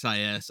to say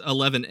XIS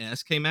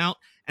 11S came out,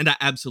 and I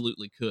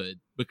absolutely could,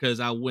 because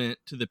I went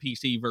to the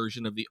PC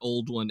version of the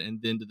old one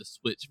and then to the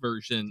Switch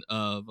version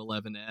of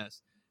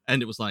 11S,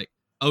 and it was like,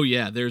 oh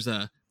yeah, there's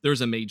a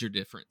major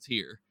difference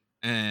here,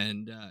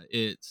 and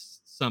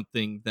it's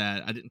something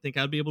that I didn't think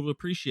I'd be able to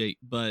appreciate,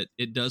 but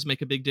it does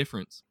make a big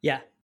difference. Yeah.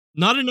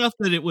 Not enough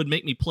that it would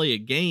make me play a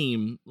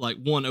game like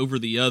one over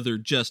the other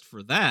just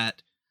for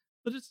that,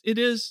 but it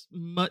is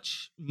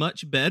much,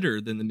 much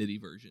better than the MIDI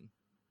version.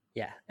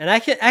 Yeah, and I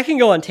can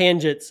go on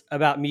tangents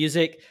about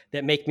music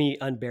that make me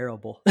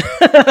unbearable,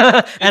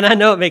 and I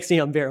know it makes me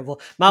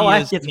unbearable. My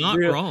wife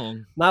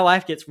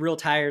gets real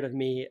tired of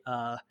me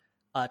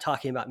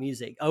talking about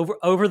music.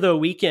 Over the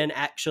weekend,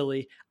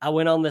 actually, I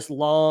went on this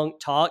long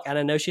talk, and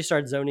I know she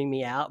started zoning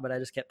me out, but I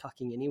just kept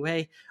talking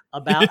anyway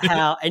about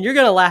how, and you're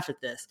gonna laugh at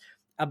this,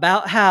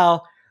 about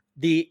how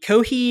the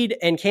Coheed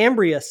and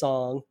Cambria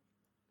song,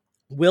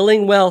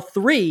 Willing Well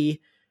 3,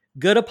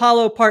 Good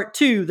Apollo Part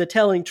 2, The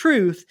Telling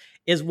Truth,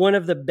 is one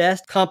of the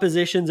best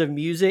compositions of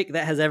music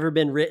that has ever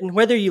been written,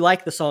 whether you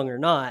like the song or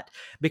not,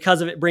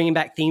 because of it bringing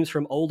back themes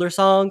from older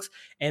songs.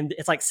 And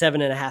it's like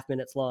 7.5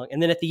 minutes long.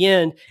 And then at the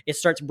end, it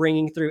starts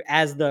bringing through,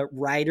 as the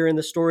writer in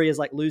the story is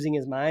like losing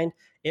his mind,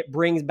 it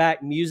brings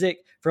back music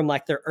from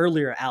like their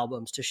earlier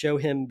albums to show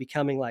him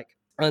becoming like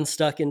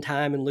unstuck in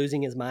time and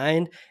losing his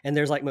mind. And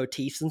there's like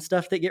motifs and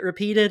stuff that get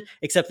repeated,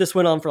 except this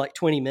went on for like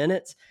 20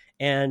 minutes.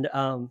 And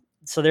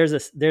so there's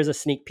a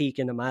sneak peek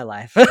into my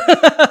life.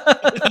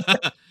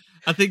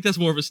 I think that's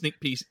more of a sneak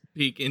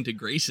peek into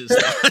Grace's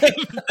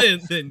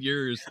life than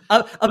yours.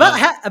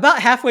 About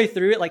halfway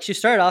through it, like she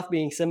started off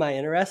being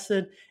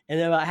semi-interested, and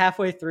then about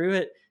halfway through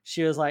it,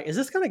 she was like, "Is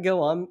this going to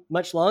go on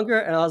much longer?"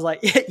 And I was like,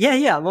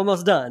 "Yeah, I'm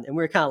almost done." And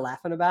we were kind of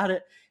laughing about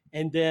it.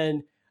 And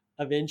then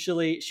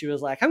eventually, she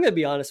was like, "I'm going to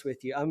be honest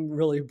with you. I'm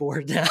really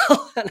bored now."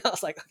 And I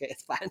was like, "Okay,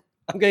 it's fine.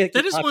 I'm going to."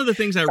 That is one of the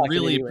things I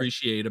really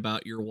appreciate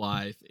about your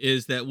wife,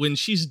 is that when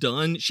she's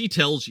done, she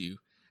tells you,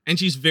 and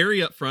she's very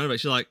upfront about it.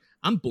 She's like,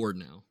 "I'm bored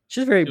now."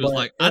 She's very bored.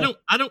 Like, yeah.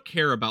 I don't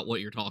care about what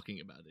you're talking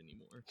about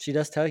anymore. afterwards. She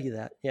does tell you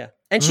that, yeah.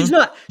 And she's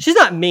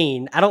not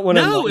mean. I don't want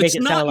to No, make it's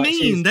it not sound like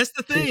mean. That's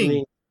the she's thing.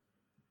 mean.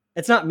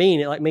 It's not mean.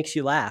 It like makes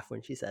you laugh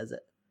when she says it.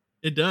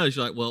 It does.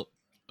 You're like, well,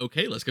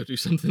 okay, let's go do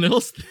something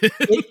else then.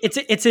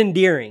 It's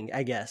endearing,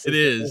 I guess.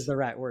 Is the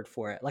right word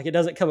for it. Like it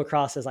doesn't come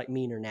across as like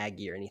mean or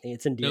naggy or anything.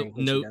 It's endearing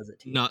when she does it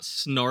to you. Not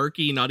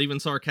snarky, not even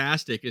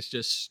sarcastic. It's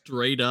just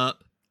straight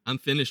up, I'm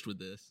finished with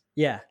this.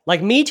 Yeah.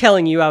 Like me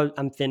telling you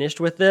I'm finished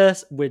with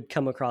this would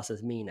come across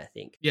as mean, I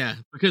think. Yeah,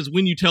 because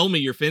when you tell me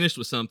you're finished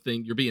with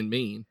something, you're being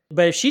mean.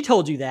 But if she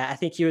told you that, I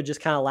think you would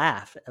just kind of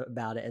laugh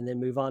about it and then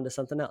move on to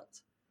something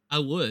else. I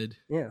would.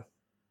 Yeah.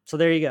 So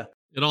there you go.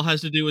 It all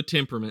has to do with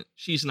temperament.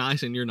 She's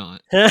nice and you're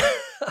not.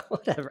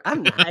 Whatever.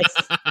 I'm nice.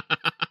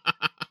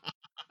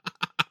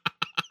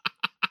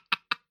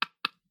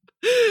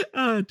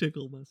 I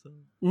tickled myself.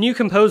 New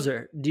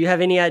composer. Do you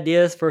have any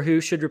ideas for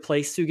who should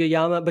replace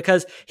Sugiyama?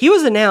 Because he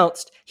was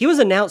announced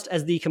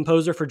as the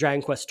composer for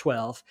Dragon Quest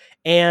 12,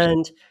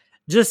 and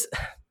just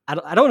I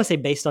don't want to say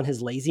based on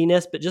his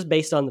laziness, but just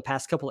based on the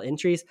past couple of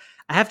entries,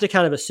 I have to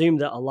kind of assume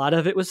that a lot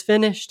of it was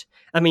finished.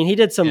 I mean, he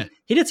did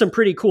some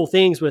pretty cool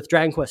things with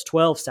Dragon Quest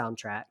 12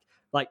 soundtrack,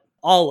 like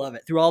all of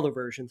it through all the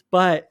versions.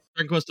 But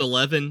Dragon Quest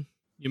 11,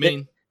 you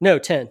mean? No,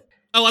 10.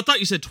 Oh, I thought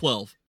you said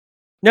 12.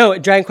 No,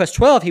 Dragon Quest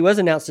 12, he was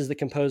announced as the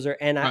composer,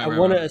 and I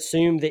want to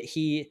assume that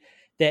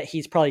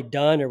he's probably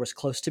done or was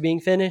close to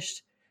being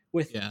finished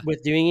with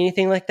doing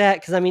anything like that.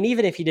 Because I mean,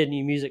 even if he did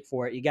new music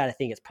for it, you got to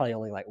think it's probably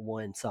only like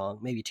one song,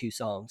 maybe two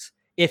songs,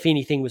 if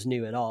anything was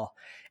new at all.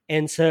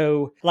 And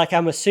so, like,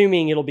 I'm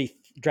assuming it'll be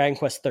Dragon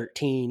Quest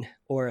 13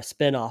 or a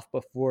spinoff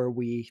before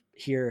we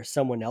hear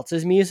someone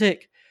else's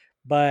music.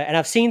 And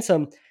I've seen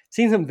some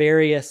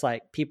various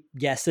like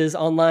guesses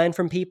online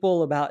from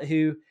people about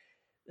who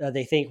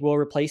they think will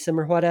replace him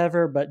or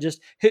whatever. But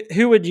just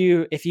who would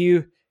you, if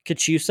you could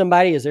choose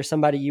somebody, is there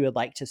somebody you would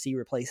like to see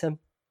replace him?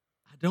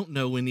 I don't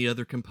know any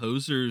other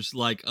composers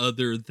like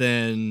other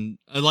than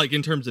like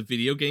in terms of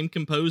video game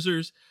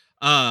composers.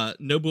 Nobuo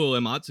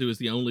Uematsu is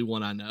the only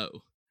one I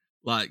know.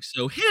 Like,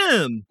 so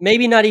him.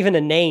 Maybe not even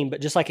a name, but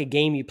just like a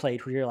game you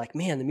played where you're like,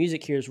 man, the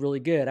music here is really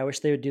good. I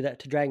wish they would do that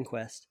to Dragon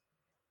Quest.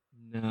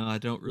 No, I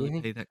don't really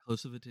pay that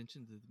close of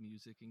attention to the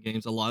music in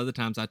games. A lot of the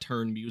times I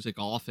turn music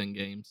off in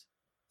games,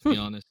 to be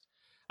honest.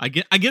 I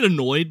get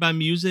annoyed by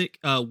music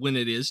when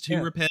it is too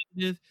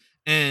repetitive.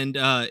 And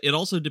it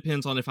also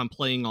depends on if I'm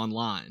playing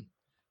online.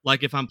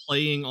 Like if I'm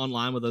playing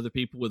online with other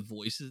people with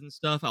voices and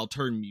stuff, I'll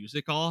turn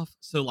music off.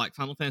 So like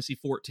Final Fantasy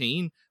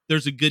 14,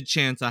 there's a good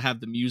chance I have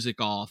the music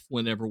off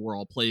whenever we're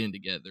all playing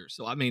together.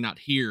 So I may not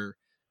hear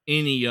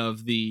any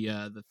of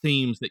the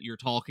themes that you're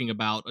talking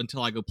about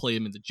until I go play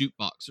them in the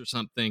jukebox or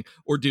something,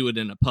 or do it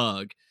in a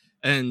pug.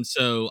 And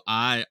so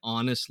I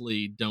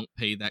honestly don't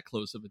pay that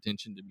close of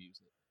attention to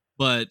music.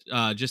 But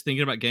just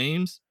thinking about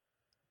games,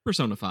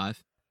 Persona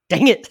 5.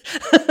 Dang it.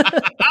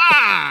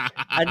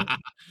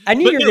 I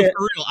knew you were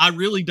for real, I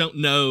really don't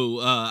know.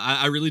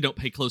 I really don't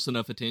pay close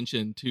enough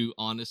attention to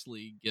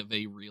honestly give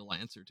a real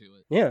answer to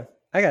it. Yeah,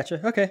 I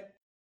gotcha. Okay.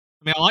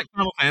 I mean, I like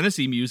Final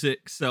Fantasy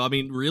music, so I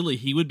mean, really,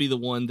 he would be the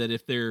one that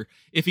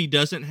if he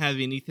doesn't have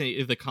anything,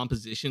 if the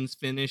composition's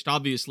finished,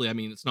 obviously, I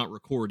mean, it's not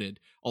recorded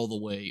all the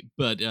way,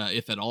 but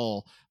if at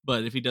all,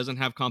 but if he doesn't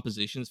have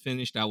compositions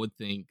finished, I would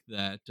think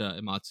that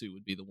Uematsu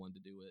would be the one to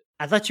do it.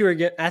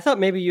 I thought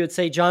maybe you would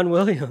say John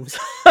Williams.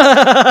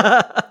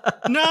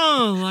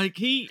 No, like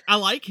I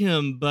like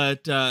him,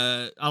 but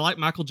I like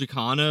Michael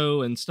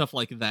Giacchino and stuff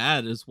like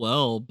that as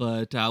well,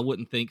 but I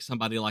wouldn't think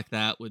somebody like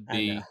that would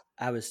be.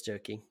 I was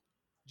joking.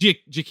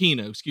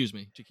 Giacchino, excuse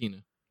me,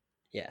 Giacchino.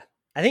 Yeah,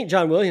 I think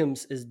John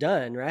Williams is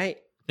done, right?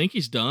 I think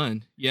he's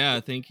done. Yeah,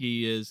 I think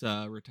he is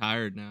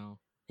retired now.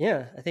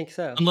 Yeah, I think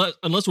so.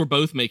 Unless we're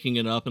both making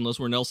it up, unless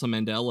we're Nelson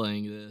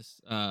Mandelaing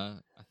this, I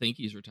think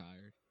he's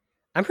retired.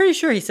 I'm pretty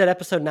sure he said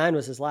episode 9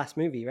 was his last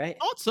movie, right?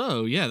 I thought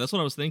so. Yeah, that's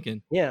what I was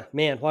thinking. Yeah,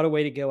 man, what a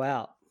way to go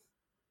out.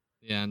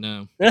 Yeah,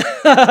 no.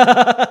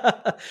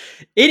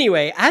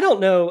 Anyway, I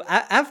don't know.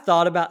 I've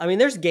thought about, I mean,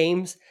 there's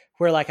games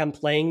where like I'm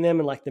playing them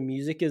and like the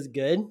music is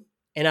good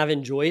and I've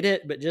enjoyed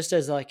it, but just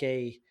as like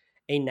a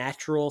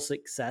natural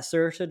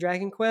successor to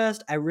Dragon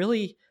Quest, I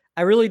really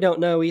don't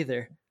know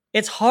either.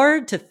 It's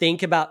hard to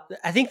think about.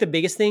 I think the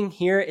biggest thing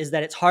here is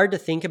that it's hard to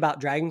think about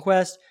Dragon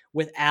Quest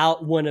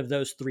without one of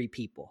those three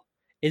people,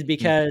 is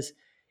because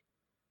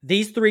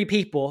these three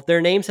people, their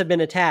names have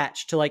been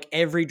attached to like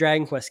every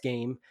Dragon Quest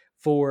game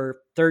for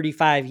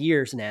 35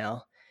 years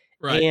now.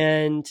 Right.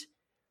 And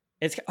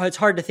it's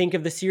hard to think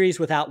of the series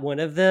without one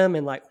of them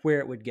and like where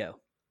it would go.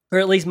 Or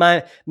at least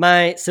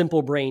my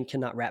simple brain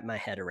cannot wrap my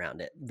head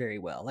around it very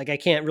well. Like I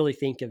can't really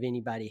think of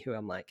anybody who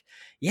I'm like,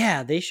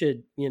 yeah, they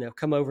should,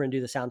 come over and do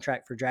the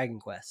soundtrack for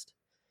Dragon Quest.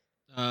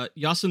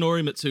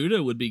 Yasunori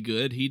Mitsuda would be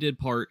good. He did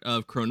part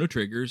of Chrono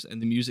Triggers,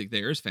 and the music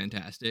there is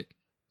fantastic.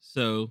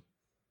 So,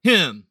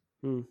 him.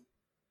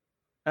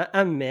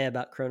 I'm mad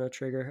about Chrono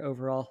Trigger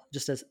overall,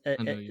 just as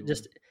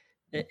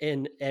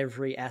in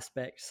every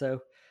aspect.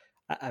 So,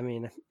 I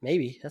mean,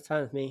 maybe that's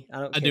fine with me.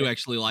 I do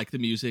actually like the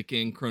music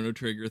in Chrono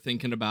Trigger.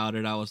 Thinking about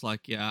it, I was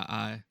like, yeah,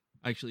 I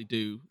actually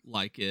do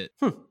like it.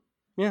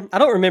 Yeah, I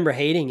don't remember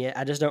hating it.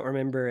 I just don't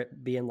remember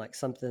it being like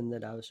something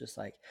that I was just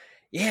like,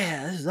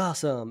 yeah, this is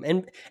awesome.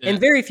 And Yeah.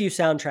 very few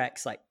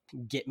soundtracks like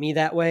get me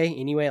that way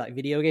anyway, like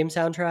video game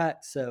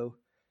soundtracks. So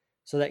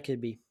that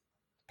could be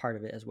part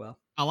of it as well.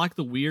 I like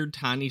the weird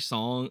tiny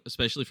song,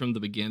 especially from the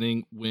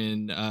beginning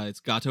when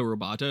it's Gato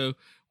Roboto,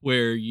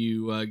 where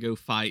you go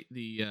fight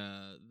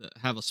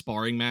have a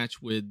sparring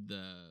match with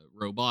the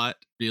robot.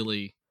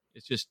 Really,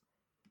 it's just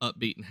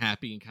upbeat and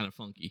happy and kind of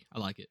funky. I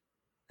like it.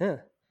 Yeah.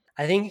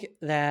 I think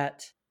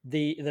that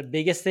the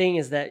biggest thing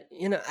is that,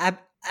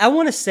 I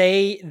want to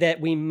say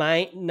that we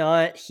might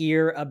not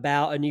hear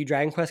about a new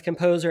Dragon Quest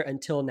composer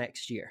until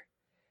next year.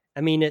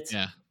 I mean,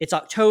 Yeah. it's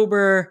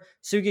October.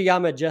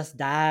 Sugiyama just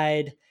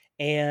died,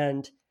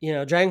 and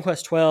Dragon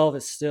Quest 12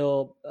 is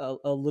still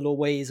a little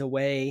ways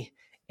away,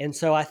 and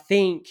so I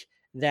think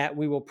that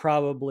we will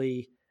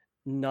probably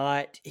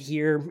not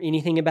hear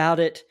anything about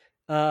it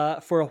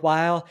for a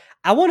while.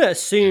 I want to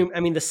assume.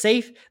 I mean, the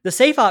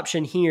safe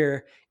option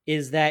here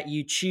is that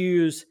you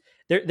choose.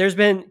 There's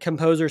been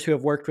composers who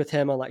have worked with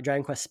him on like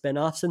Dragon Quest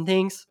spinoffs and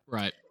things,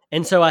 Right.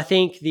 and so I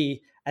think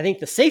the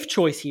safe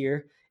choice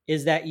here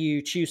is that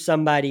you choose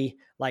somebody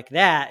like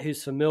that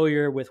who's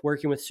familiar with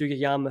working with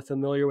Sugiyama,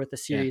 familiar with the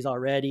series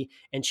already,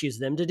 and choose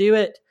them to do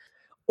it.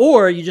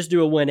 Or you just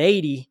do a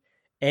 180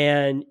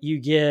 and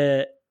you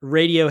get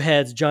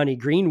Radiohead's Johnny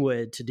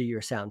Greenwood to do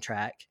your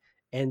soundtrack,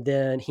 and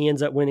then he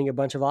ends up winning a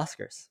bunch of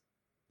Oscars.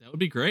 That would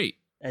be great.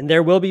 And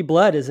There Will Be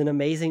Blood is an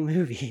amazing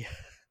movie.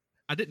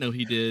 I didn't know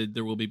he did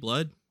There Will Be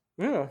Blood.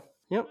 Yeah.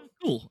 Yep.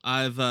 Cool.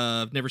 I've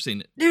never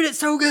seen it. Dude, it's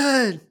so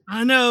good.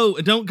 I know.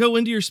 Don't go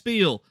into your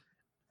spiel.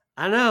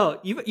 I know.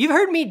 You've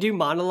heard me do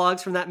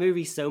monologues from that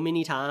movie so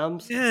many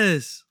times.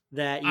 Yes.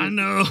 That I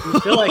know. You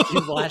feel like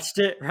you've watched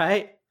it,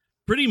 right?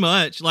 Pretty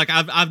much. Like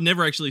I've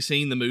never actually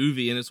seen the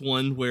movie, and it's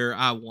one where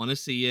I want to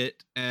see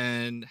it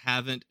and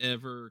haven't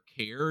ever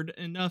cared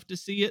enough to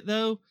see it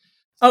though.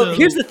 Oh,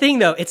 here's the thing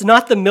though. It's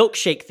not the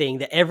milkshake thing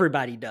that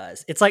everybody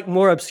does. It's like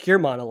more obscure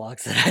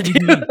monologues that I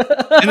do.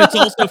 And it's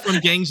also from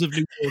Gangs of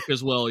New York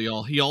as well,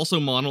 y'all. He also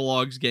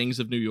monologues Gangs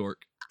of New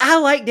York. I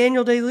like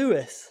Daniel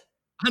Day-Lewis.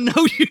 I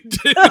know you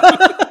do.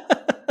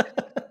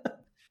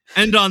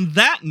 And on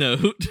that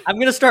note, I'm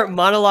going to start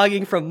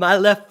monologuing from my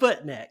left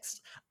foot next.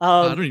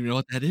 I don't even know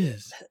what that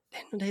is.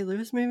 Daniel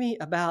Day-Lewis movie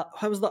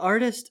about what was the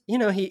artist? He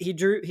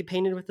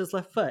painted with his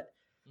left foot.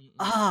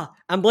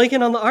 I'm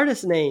blanking on the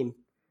artist's name.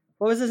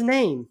 What was his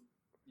name?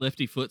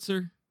 Lefty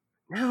Footser?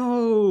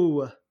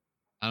 No.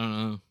 I don't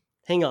know.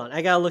 Hang on.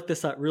 I got to look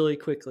this up really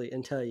quickly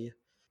and tell you.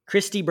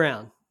 Christy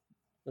Brown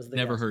was the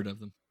Never heard of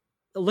them.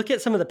 Look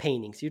at some of the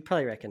paintings. You'd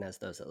probably recognize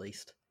those at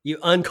least. You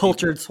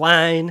uncultured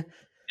swine.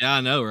 Yeah,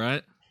 I know,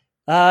 right?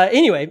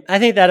 Anyway, I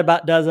think that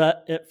about does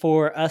it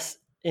for us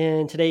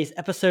in today's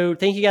episode.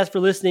 Thank you guys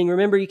for listening.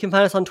 Remember, you can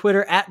find us on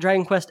Twitter at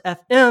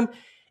DragonQuestFM.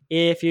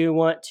 If you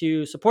want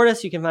to support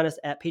us, you can find us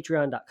at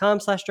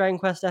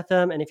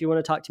patreon.com/DragonQuestFM. And if you want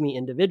to talk to me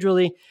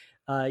individually,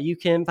 you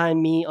can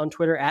find me on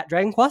Twitter at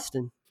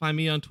DragonQuestin. Find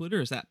me on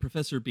Twitter as at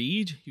Professor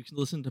Beej. You can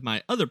listen to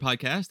my other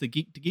podcast, the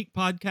Geek to Geek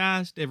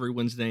podcast, every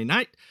Wednesday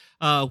night,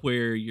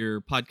 where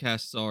your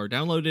podcasts are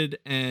downloaded.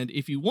 And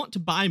if you want to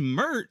buy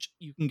merch,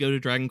 you can go to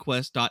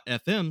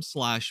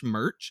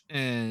dragonquest.fm/merch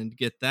and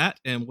get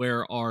that and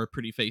wear our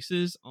pretty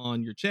faces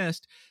on your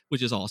chest,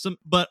 which is awesome.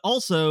 But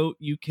also,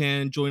 you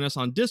can join us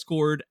on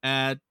Discord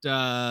at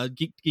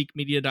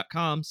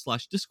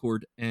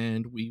geektogeekmedia.com/Discord,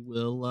 and we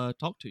will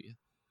talk to you.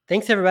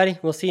 Thanks, everybody.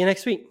 We'll see you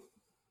next week.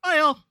 Bye,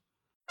 y'all.